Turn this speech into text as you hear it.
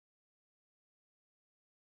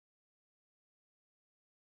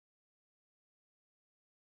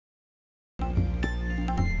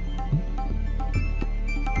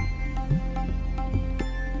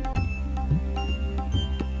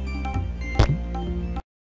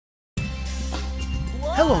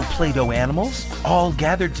Hello, Play-Doh animals, all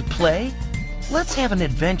gathered to play? Let's have an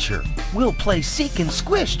adventure. We'll play Seek and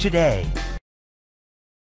Squish today.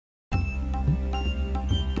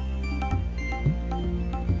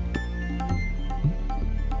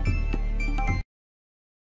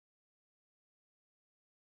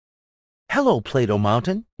 Hello, Play-Doh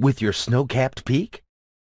Mountain, with your snow-capped peak.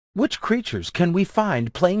 Which creatures can we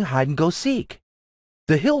find playing hide-and-go-seek?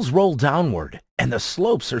 The hills roll downward, and the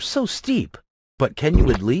slopes are so steep. But can you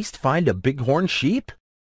at least find a bighorn sheep?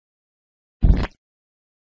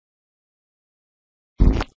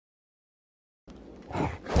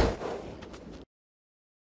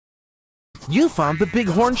 You found the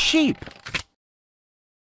bighorn sheep!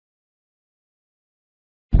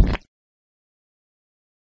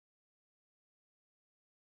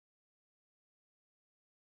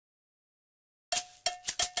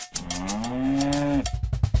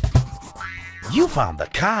 You found the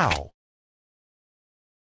cow!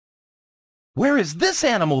 Where is this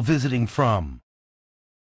animal visiting from?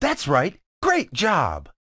 That's right! Great job!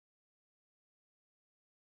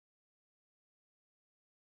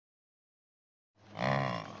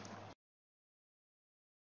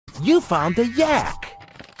 You found the yak!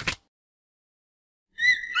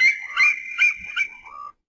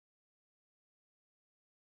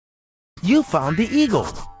 You found the eagle!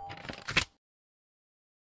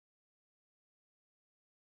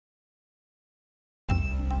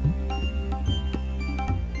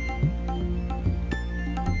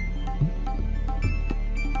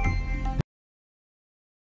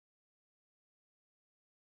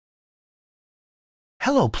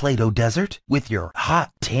 Hello, Play-Doh Desert, with your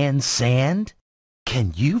hot tan sand.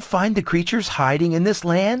 Can you find the creatures hiding in this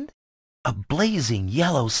land? A blazing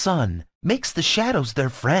yellow sun makes the shadows their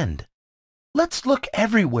friend. Let's look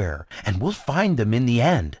everywhere, and we'll find them in the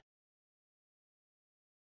end.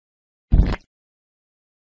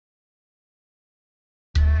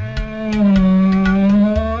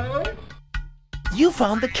 You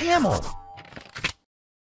found the camel.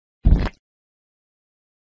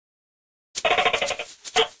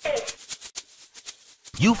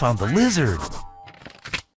 You found the lizard.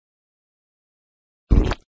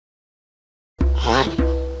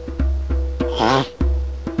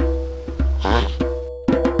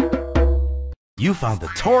 You found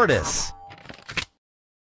the tortoise.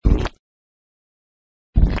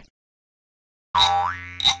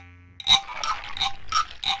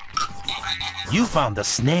 You found the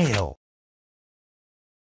snail.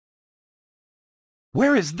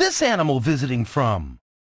 Where is this animal visiting from?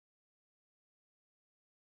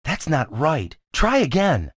 That's not right. Try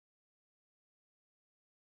again.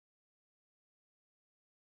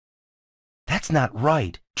 That's not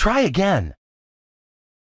right. Try again.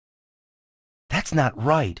 That's not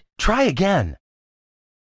right. Try again.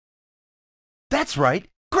 That's right.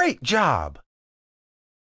 Great job.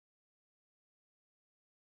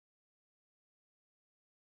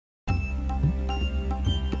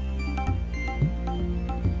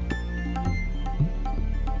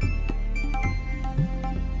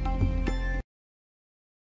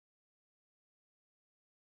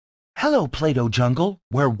 Hello, Play-Doh Jungle,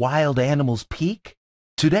 where wild animals peek.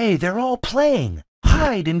 Today they're all playing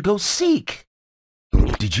hide and go seek.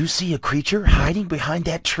 Did you see a creature hiding behind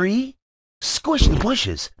that tree? Squish the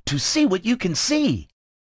bushes to see what you can see.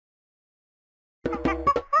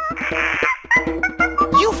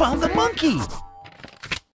 You found the monkey!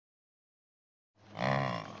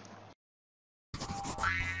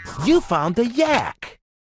 You found the yak!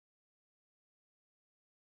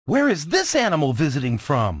 Where is this animal visiting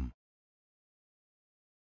from?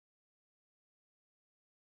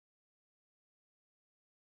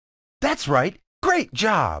 That's right! Great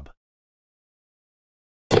job!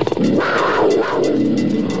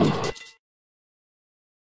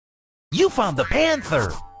 You found the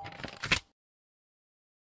panther!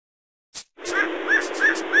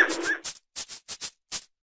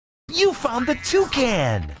 You found the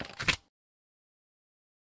toucan!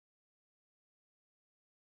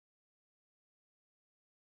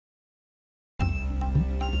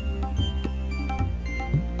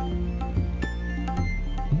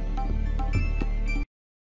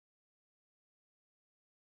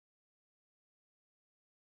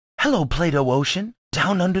 Hello, Play-Doh Ocean,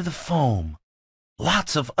 down under the foam.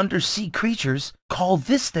 Lots of undersea creatures call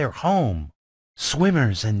this their home.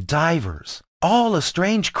 Swimmers and divers, all a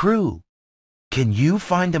strange crew. Can you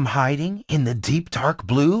find them hiding in the deep dark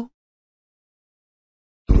blue?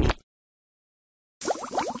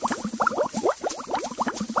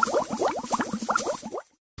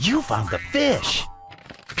 You found the fish!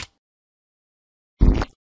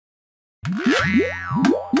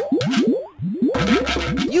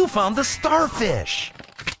 You found the starfish!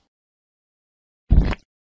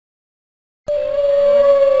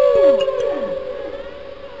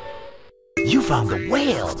 You found the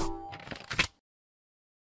whale!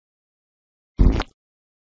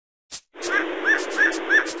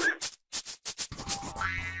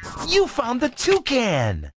 You found the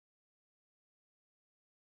toucan!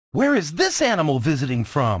 Where is this animal visiting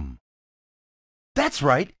from? That's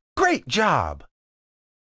right! Great job!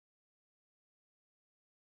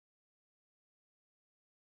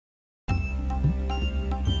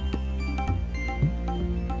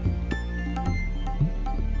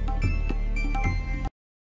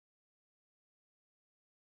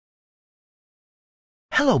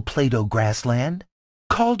 Hello, Play-Doh grassland.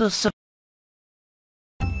 Called a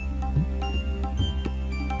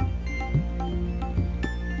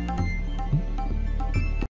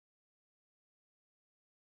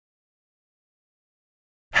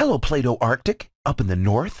Hello, Play-Doh Arctic. Up in the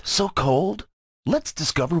north, so cold. Let's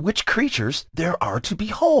discover which creatures there are to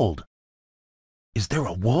behold. Is there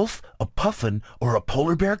a wolf, a puffin, or a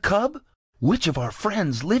polar bear cub? Which of our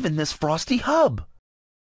friends live in this frosty hub?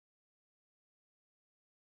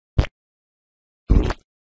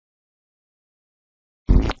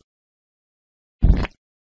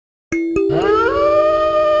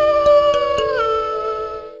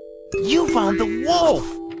 You found the wolf!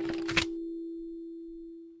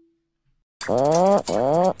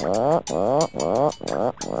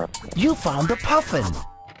 You found the puffin!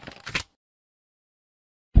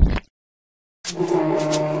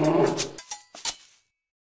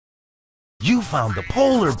 You found the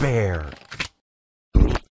polar bear!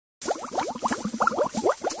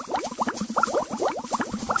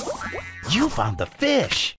 You found the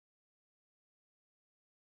fish!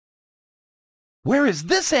 Where is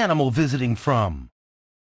this animal visiting from?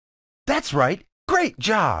 That's right! Great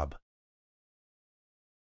job!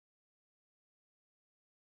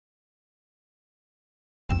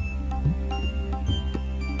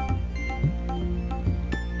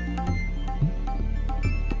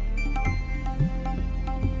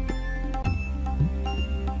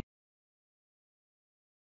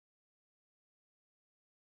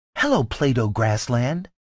 Hello, Play-Doh grassland.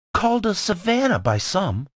 Called a savanna by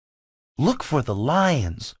some. Look for the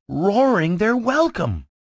lions, roaring their welcome.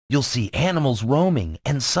 You'll see animals roaming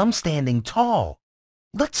and some standing tall.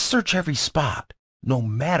 Let's search every spot, no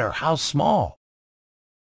matter how small.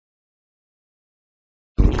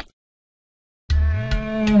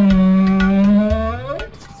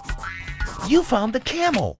 You found the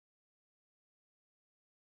camel.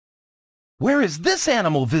 Where is this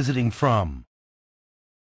animal visiting from?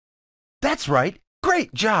 That's right.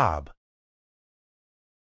 Great job.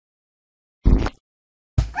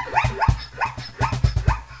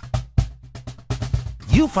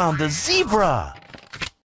 You found the zebra!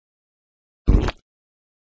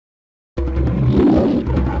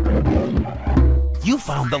 You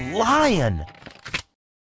found the lion!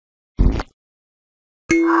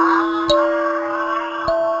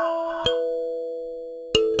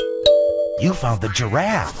 You found the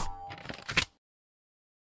giraffe!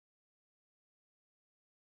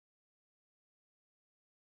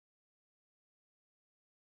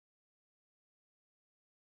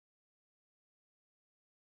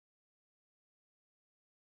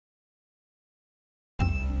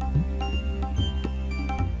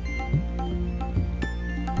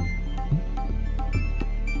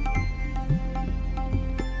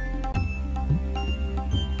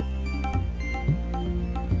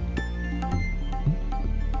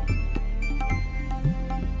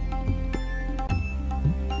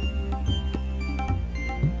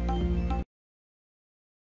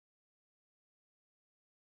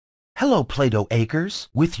 Hello, Play-Doh acres,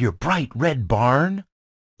 with your bright red barn.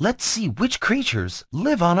 Let's see which creatures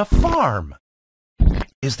live on a farm.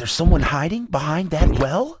 Is there someone hiding behind that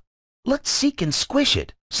well? Let's seek and squish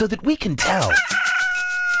it so that we can tell.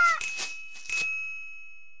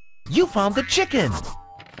 You found the chicken!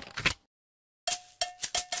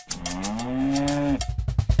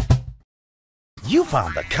 You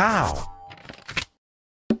found the cow!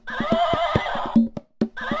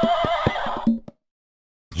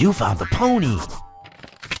 You found the pony!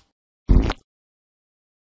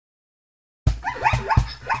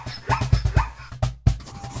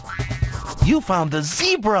 You found the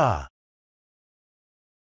zebra!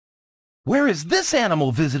 Where is this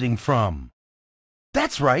animal visiting from?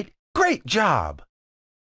 That's right! Great job!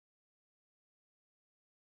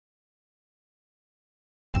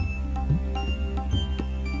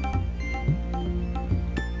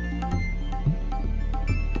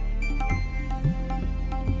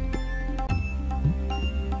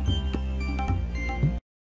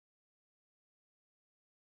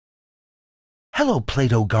 Hello,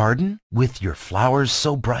 Play-Doh garden, with your flowers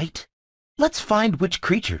so bright. Let's find which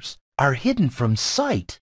creatures are hidden from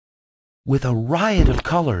sight. With a riot of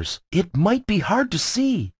colors, it might be hard to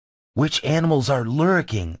see which animals are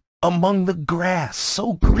lurking among the grass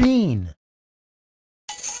so green.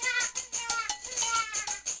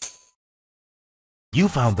 You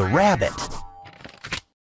found the rabbit.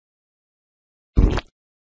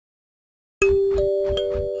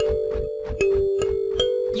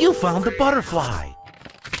 You found the butterfly.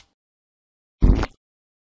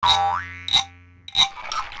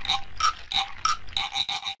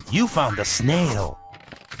 You found the snail.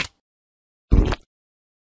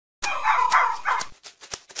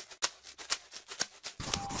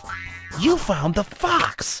 You found the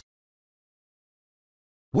fox.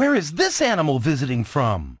 Where is this animal visiting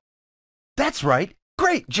from? That's right.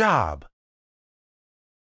 Great job.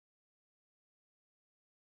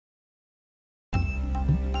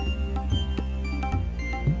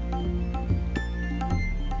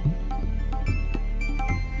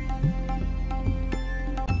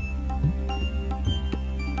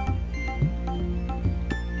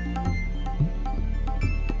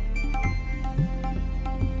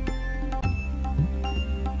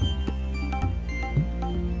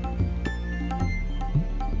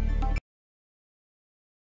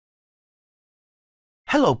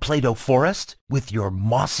 Hello, Play-Doh forest, with your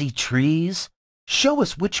mossy trees. Show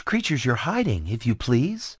us which creatures you're hiding, if you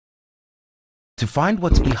please. To find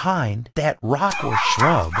what's behind that rock or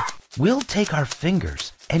shrub, we'll take our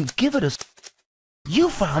fingers and give it a... You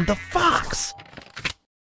found the fox!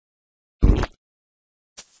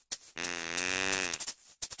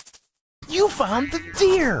 You found the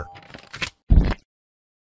deer!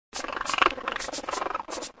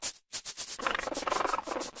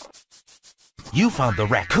 You found the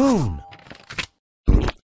raccoon!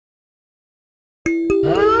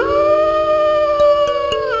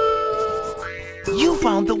 You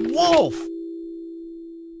found the wolf!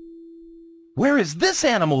 Where is this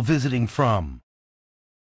animal visiting from?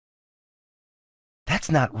 That's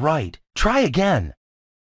not right. Try again.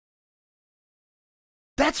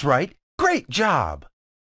 That's right. Great job!